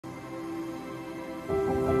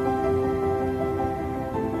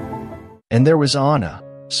And there was Anna,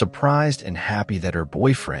 surprised and happy that her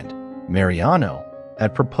boyfriend, Mariano,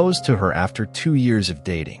 had proposed to her after 2 years of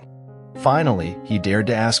dating. Finally, he dared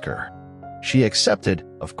to ask her. She accepted,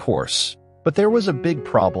 of course, but there was a big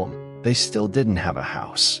problem. They still didn't have a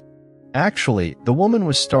house. Actually, the woman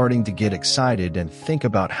was starting to get excited and think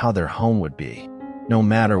about how their home would be, no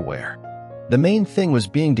matter where. The main thing was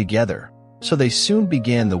being together, so they soon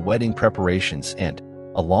began the wedding preparations and,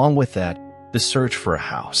 along with that, the search for a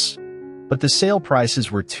house. But the sale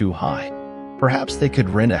prices were too high. Perhaps they could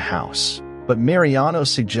rent a house, but Mariano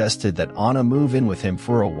suggested that Anna move in with him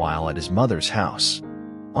for a while at his mother's house.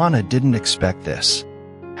 Anna didn't expect this.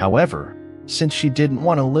 However, since she didn't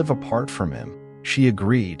want to live apart from him, she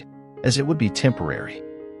agreed, as it would be temporary.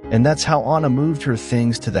 And that's how Anna moved her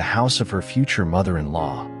things to the house of her future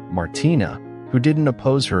mother-in-law, Martina, who didn't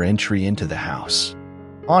oppose her entry into the house.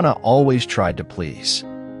 Anna always tried to please.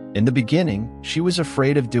 In the beginning, she was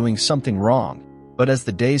afraid of doing something wrong, but as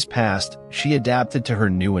the days passed, she adapted to her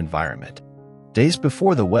new environment. Days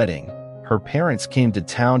before the wedding, her parents came to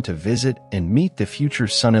town to visit and meet the future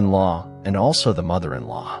son-in-law and also the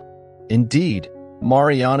mother-in-law. Indeed,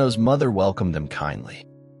 Mariano's mother welcomed them kindly.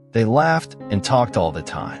 They laughed and talked all the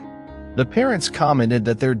time. The parents commented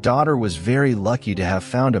that their daughter was very lucky to have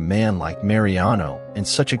found a man like Mariano and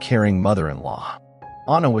such a caring mother-in-law.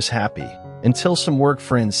 Anna was happy, until some work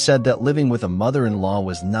friends said that living with a mother-in-law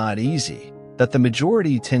was not easy, that the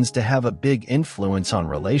majority tends to have a big influence on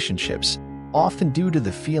relationships, often due to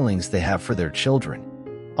the feelings they have for their children.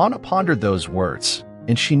 Anna pondered those words,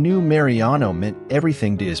 and she knew Mariano meant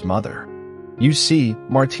everything to his mother. You see,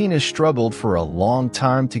 Martina struggled for a long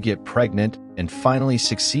time to get pregnant and finally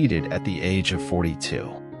succeeded at the age of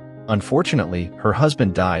 42. Unfortunately, her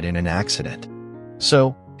husband died in an accident.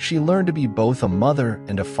 So, she learned to be both a mother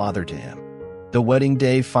and a father to him. The wedding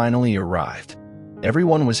day finally arrived.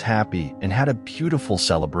 Everyone was happy and had a beautiful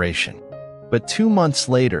celebration. But 2 months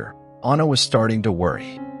later, Anna was starting to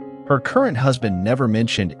worry. Her current husband never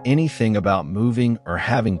mentioned anything about moving or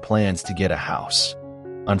having plans to get a house.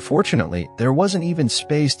 Unfortunately, there wasn't even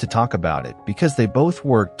space to talk about it because they both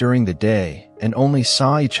worked during the day and only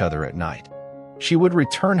saw each other at night. She would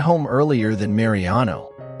return home earlier than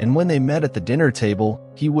Mariano, and when they met at the dinner table,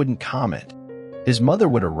 he wouldn't comment. His mother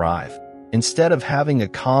would arrive. Instead of having a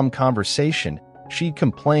calm conversation, she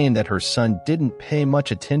complained that her son didn't pay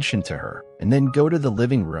much attention to her and then go to the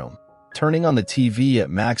living room, turning on the TV at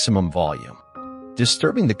maximum volume,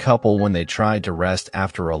 disturbing the couple when they tried to rest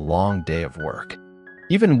after a long day of work.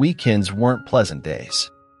 Even weekends weren't pleasant days.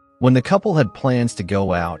 When the couple had plans to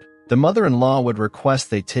go out, the mother-in-law would request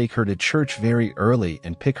they take her to church very early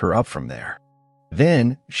and pick her up from there.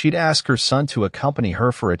 Then, she'd ask her son to accompany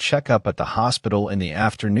her for a checkup at the hospital in the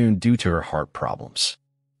afternoon due to her heart problems.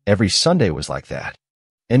 Every Sunday was like that.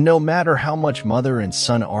 And no matter how much mother and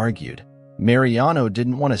son argued, Mariano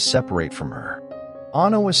didn't want to separate from her.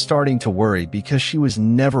 Anna was starting to worry because she was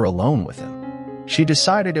never alone with him. She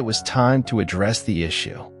decided it was time to address the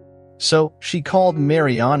issue. So, she called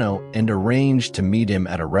Mariano and arranged to meet him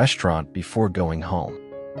at a restaurant before going home.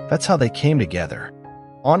 That's how they came together.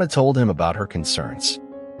 Anna told him about her concerns.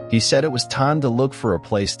 He said it was time to look for a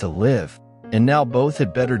place to live, and now both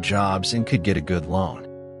had better jobs and could get a good loan.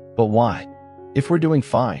 But why? If we're doing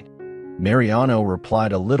fine. Mariano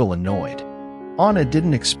replied a little annoyed. Anna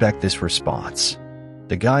didn't expect this response.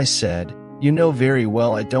 The guy said, "You know very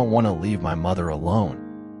well I don't want to leave my mother alone.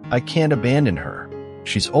 I can't abandon her.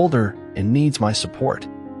 She's older and needs my support.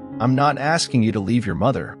 I'm not asking you to leave your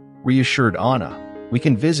mother," reassured Anna. "We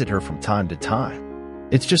can visit her from time to time.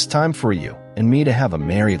 It's just time for you and me to have a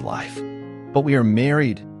married life." "But we are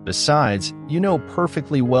married. Besides, you know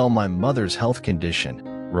perfectly well my mother's health condition,"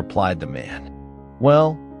 replied the man.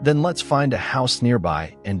 "Well, then let's find a house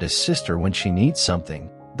nearby and assist her when she needs something,"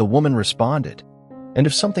 the woman responded. "And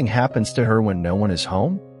if something happens to her when no one is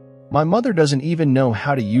home? My mother doesn't even know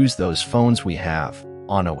how to use those phones we have."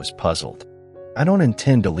 Anna was puzzled. "I don't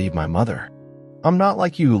intend to leave my mother. I'm not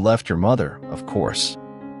like you who left your mother, of course.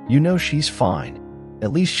 You know she's fine.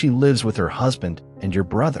 At least she lives with her husband and your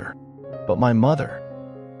brother. But my mother,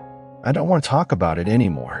 I don't want to talk about it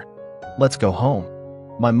anymore. Let's go home.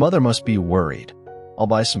 My mother must be worried. I'll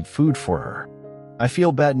buy some food for her. I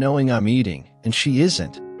feel bad knowing I'm eating, and she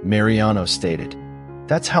isn't," Mariano stated.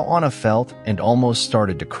 That's how Anna felt and almost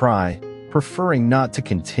started to cry, preferring not to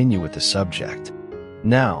continue with the subject.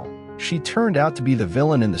 Now, she turned out to be the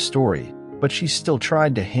villain in the story, but she still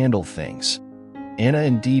tried to handle things. Anna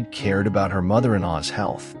indeed cared about her mother-in-law's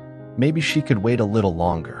health. Maybe she could wait a little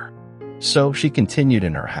longer. So she continued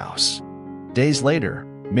in her house. Days later,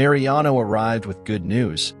 Mariano arrived with good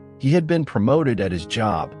news. He had been promoted at his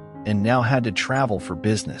job, and now had to travel for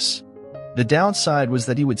business. The downside was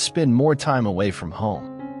that he would spend more time away from home.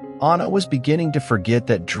 Anna was beginning to forget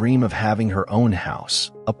that dream of having her own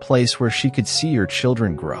house, a place where she could see her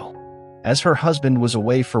children grow. As her husband was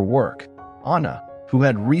away for work, Anna, who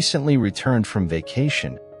had recently returned from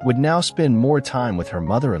vacation, would now spend more time with her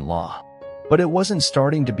mother-in-law. But it wasn't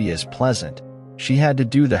starting to be as pleasant. She had to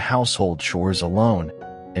do the household chores alone,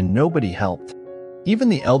 and nobody helped. Even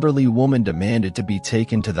the elderly woman demanded to be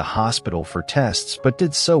taken to the hospital for tests, but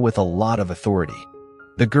did so with a lot of authority.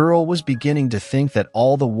 The girl was beginning to think that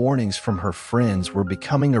all the warnings from her friends were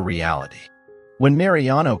becoming a reality. When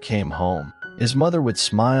Mariano came home, his mother would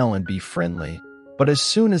smile and be friendly, but as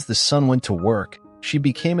soon as the son went to work, she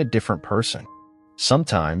became a different person.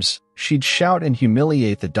 Sometimes, she'd shout and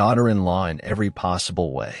humiliate the daughter-in-law in every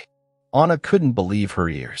possible way. Anna couldn't believe her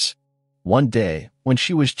ears. One day, when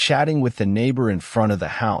she was chatting with the neighbor in front of the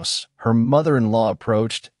house, her mother-in-law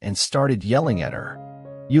approached and started yelling at her.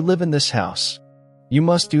 "You live in this house. You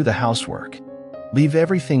must do the housework. Leave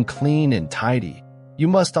everything clean and tidy. You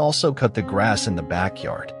must also cut the grass in the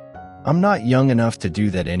backyard. I'm not young enough to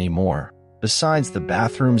do that anymore. Besides, the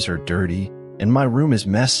bathrooms are dirty, and my room is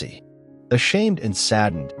messy." Ashamed and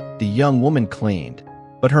saddened, the young woman cleaned,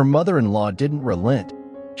 but her mother-in-law didn't relent.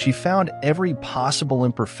 She found every possible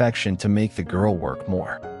imperfection to make the girl work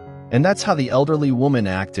more. And that's how the elderly woman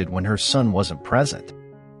acted when her son wasn't present.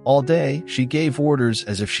 All day, she gave orders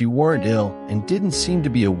as if she weren't ill and didn't seem to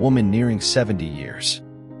be a woman nearing 70 years.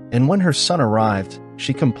 And when her son arrived,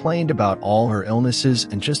 she complained about all her illnesses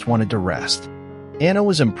and just wanted to rest. Anna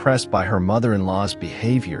was impressed by her mother-in-law's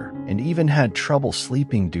behavior and even had trouble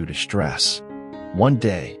sleeping due to stress. One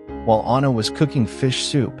day, while Anna was cooking fish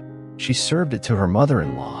soup, she served it to her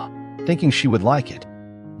mother-in-law, thinking she would like it.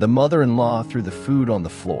 The mother-in-law threw the food on the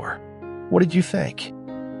floor. "What did you think?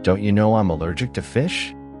 Don't you know I'm allergic to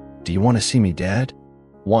fish? Do you want to see me dead?"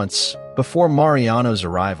 Once, before Mariano's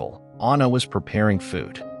arrival, Anna was preparing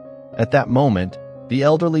food. At that moment, the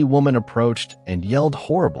elderly woman approached and yelled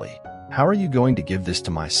horribly, "How are you going to give this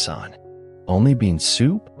to my son? Only bean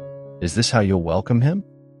soup? Is this how you'll welcome him?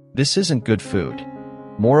 This isn't good food.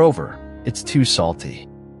 Moreover, it's too salty."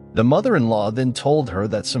 The mother-in-law then told her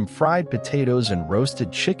that some fried potatoes and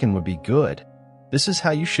roasted chicken would be good. "This is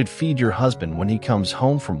how you should feed your husband when he comes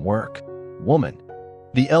home from work, woman."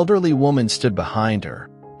 The elderly woman stood behind her.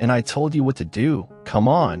 "And I told you what to do. Come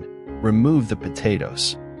on, remove the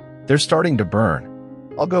potatoes. They're starting to burn.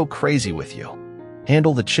 I'll go crazy with you.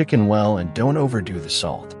 Handle the chicken well and don't overdo the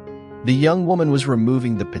salt." The young woman was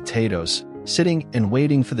removing the potatoes, sitting and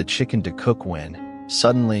waiting for the chicken to cook when,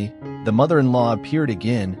 suddenly, the mother-in-law appeared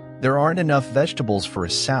again. "There aren't enough vegetables for a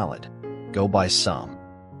salad. Go buy some."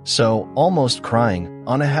 So, almost crying,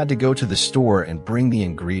 Anna had to go to the store and bring the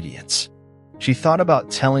ingredients. She thought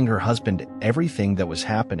about telling her husband everything that was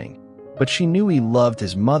happening, but she knew he loved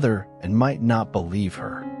his mother and might not believe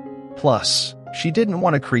her. Plus, she didn't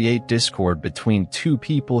want to create discord between two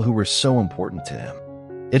people who were so important to him.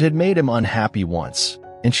 It had made him unhappy once,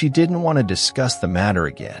 and she didn't want to discuss the matter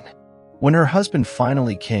again. When her husband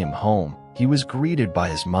finally came home, he was greeted by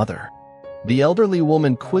his mother. The elderly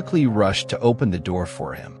woman quickly rushed to open the door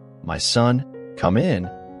for him. "My son, come in.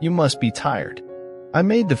 You must be tired. I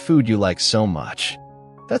made the food you like so much."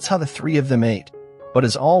 That's how the three of them ate. But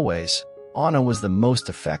as always, Anna was the most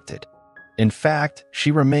affected. In fact, she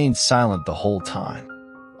remained silent the whole time.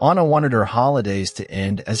 Anna wanted her holidays to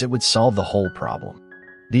end as it would solve the whole problem.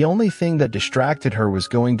 The only thing that distracted her was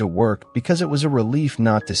going to work because it was a relief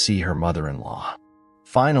not to see her mother-in-law.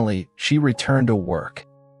 Finally, she returned to work.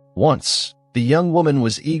 Once, the young woman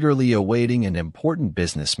was eagerly awaiting an important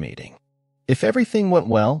business meeting. If everything went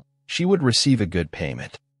well, she would receive a good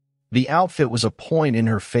payment. The outfit was a point in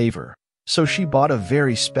her favor, so she bought a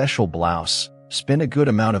very special blouse, spent a good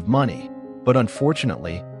amount of money, but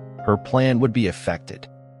unfortunately, her plan would be affected.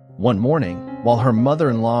 One morning, while her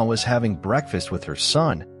mother-in-law was having breakfast with her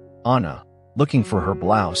son, Anna, looking for her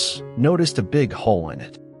blouse, noticed a big hole in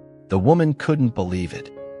it. The woman couldn't believe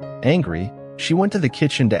it. Angry, she went to the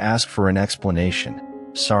kitchen to ask for an explanation.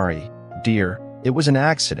 "Sorry, dear, it was an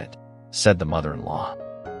accident," said the mother-in-law.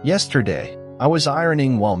 "Yesterday, I was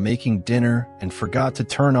ironing while making dinner and forgot to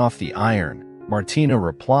turn off the iron," Martina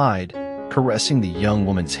replied, caressing the young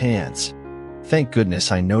woman's hands. "Thank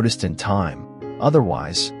goodness I noticed in time.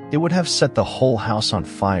 Otherwise, it would have set the whole house on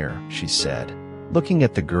fire," she said, looking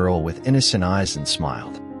at the girl with innocent eyes and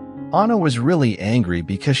smiled. Anna was really angry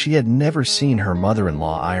because she had never seen her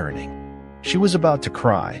mother-in-law ironing. She was about to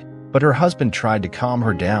cry, but her husband tried to calm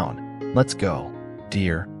her down. "Let's go,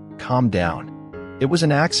 dear. Calm down. It was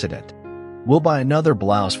an accident. We'll buy another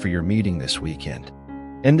blouse for your meeting this weekend."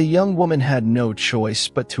 And the young woman had no choice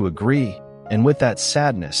but to agree, and with that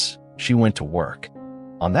sadness, she went to work.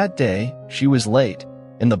 On that day, she was late,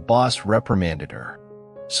 and the boss reprimanded her.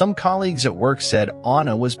 Some colleagues at work said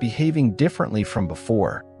Anna was behaving differently from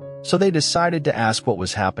before, so they decided to ask what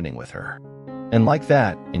was happening with her. And like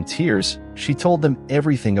that, in tears, she told them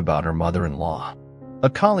everything about her mother-in-law. A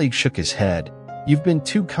colleague shook his head. "You've been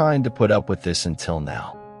too kind to put up with this until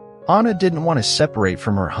now." Anna didn't want to separate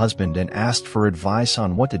from her husband and asked for advice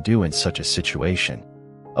on what to do in such a situation.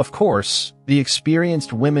 Of course, the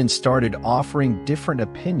experienced women started offering different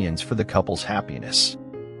opinions for the couple's happiness.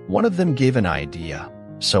 One of them gave an idea,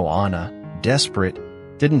 so Anna, desperate,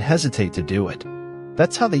 didn't hesitate to do it.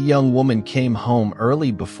 That's how the young woman came home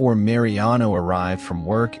early before Mariano arrived from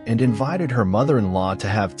work and invited her mother-in-law to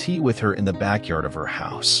have tea with her in the backyard of her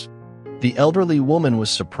house. The elderly woman was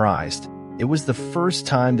surprised. It was the first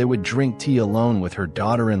time they would drink tea alone with her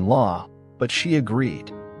daughter-in-law, but she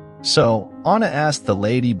agreed. So, Anna asked the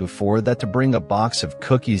lady before that to bring a box of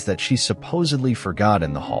cookies that she supposedly forgot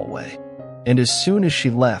in the hallway. And as soon as she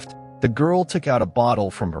left, the girl took out a bottle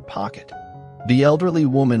from her pocket. The elderly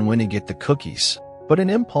woman went to get the cookies, but an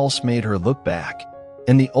impulse made her look back,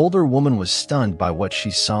 and the older woman was stunned by what she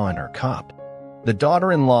saw in her cup. The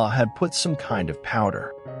daughter-in-law had put some kind of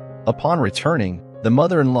powder. Upon returning, the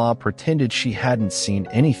mother-in-law pretended she hadn't seen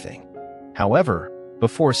anything. However,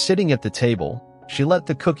 before sitting at the table, she let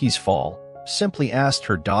the cookies fall, simply asked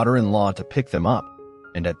her daughter-in-law to pick them up,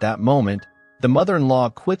 and at that moment, the mother-in-law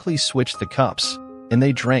quickly switched the cups, and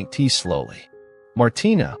they drank tea slowly.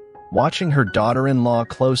 Martina, watching her daughter-in-law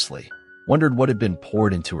closely, wondered what had been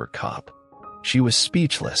poured into her cup. She was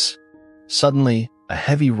speechless. Suddenly, a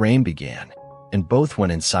heavy rain began, and both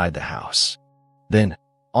went inside the house. Then,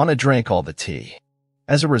 Anna drank all the tea.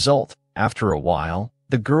 As a result, after a while,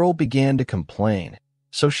 the girl began to complain,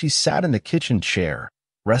 so she sat in the kitchen chair,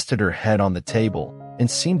 rested her head on the table, and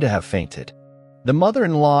seemed to have fainted. The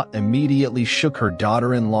mother-in-law immediately shook her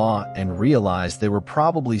daughter-in-law and realized they were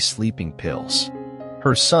probably sleeping pills.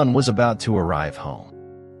 Her son was about to arrive home.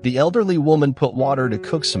 The elderly woman put water to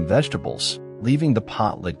cook some vegetables, leaving the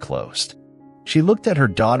pot lid closed. She looked at her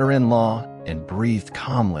daughter-in-law and breathed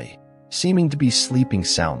calmly, seeming to be sleeping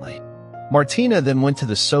soundly. Martina then went to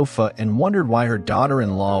the sofa and wondered why her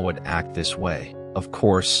daughter-in-law would act this way. Of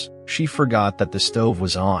course, she forgot that the stove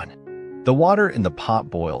was on. The water in the pot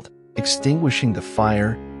boiled, extinguishing the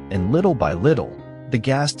fire, and little by little, the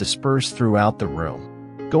gas dispersed throughout the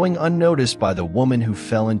room, going unnoticed by the woman who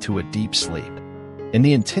fell into a deep sleep. In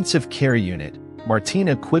the intensive care unit,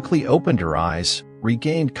 Martina quickly opened her eyes,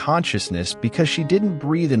 regained consciousness because she didn't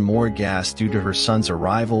breathe in more gas due to her son's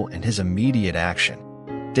arrival and his immediate action.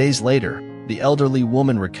 Days later, the elderly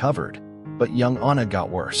woman recovered, but young Anna got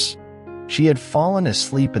worse. She had fallen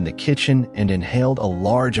asleep in the kitchen and inhaled a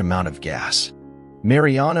large amount of gas.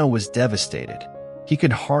 Mariano was devastated. He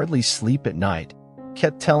could hardly sleep at night,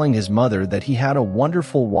 kept telling his mother that he had a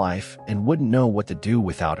wonderful wife and wouldn't know what to do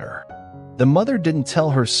without her. The mother didn't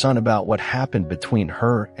tell her son about what happened between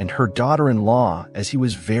her and her daughter-in-law as he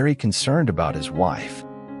was very concerned about his wife.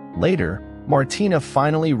 Later, Martina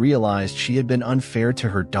finally realized she had been unfair to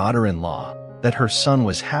her daughter-in-law, that her son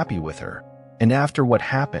was happy with her, and after what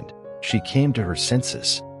happened, she came to her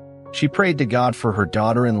senses. She prayed to God for her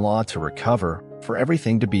daughter-in-law to recover, for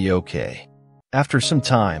everything to be okay. After some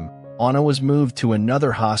time, Anna was moved to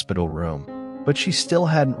another hospital room, but she still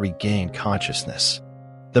hadn't regained consciousness.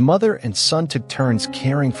 The mother and son took turns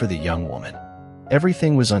caring for the young woman.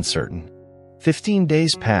 Everything was uncertain. 15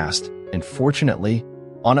 days passed, and fortunately,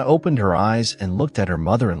 Anna opened her eyes and looked at her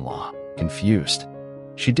mother-in-law, confused.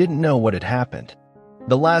 She didn't know what had happened.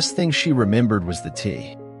 The last thing she remembered was the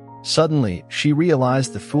tea. Suddenly, she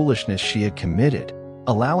realized the foolishness she had committed,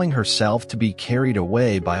 allowing herself to be carried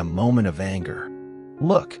away by a moment of anger.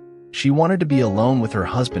 Look, she wanted to be alone with her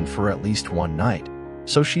husband for at least one night,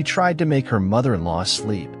 so she tried to make her mother-in-law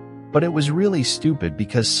sleep, but it was really stupid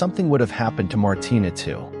because something would have happened to Martina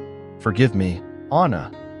too. "Forgive me,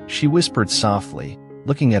 Anna," she whispered softly,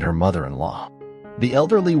 looking at her mother-in-law. The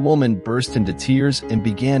elderly woman burst into tears and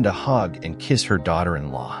began to hug and kiss her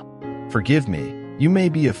daughter-in-law. "Forgive me, you may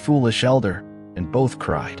be a foolish elder," and both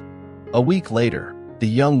cried. A week later, the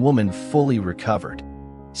young woman fully recovered.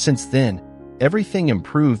 Since then, everything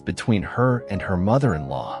improved between her and her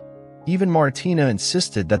mother-in-law. Even Martina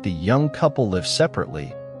insisted that the young couple live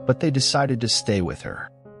separately, but they decided to stay with her.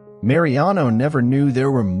 Mariano never knew there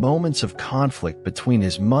were moments of conflict between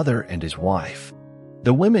his mother and his wife.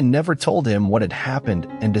 The women never told him what had happened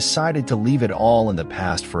and decided to leave it all in the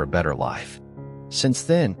past for a better life. Since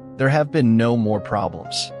then, there have been no more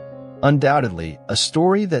problems. Undoubtedly, a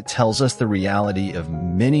story that tells us the reality of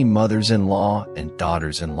many mothers-in-law and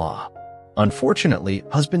daughters-in-law. Unfortunately,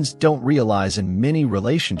 husbands don't realize in many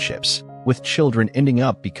relationships, with children ending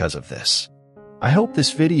up because of this. I hope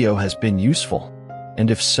this video has been useful, and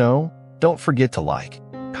if so, don't forget to like,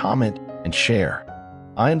 comment, and share.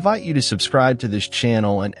 I invite you to subscribe to this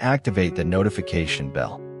channel and activate the notification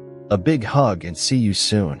bell. A big hug and see you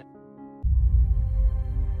soon.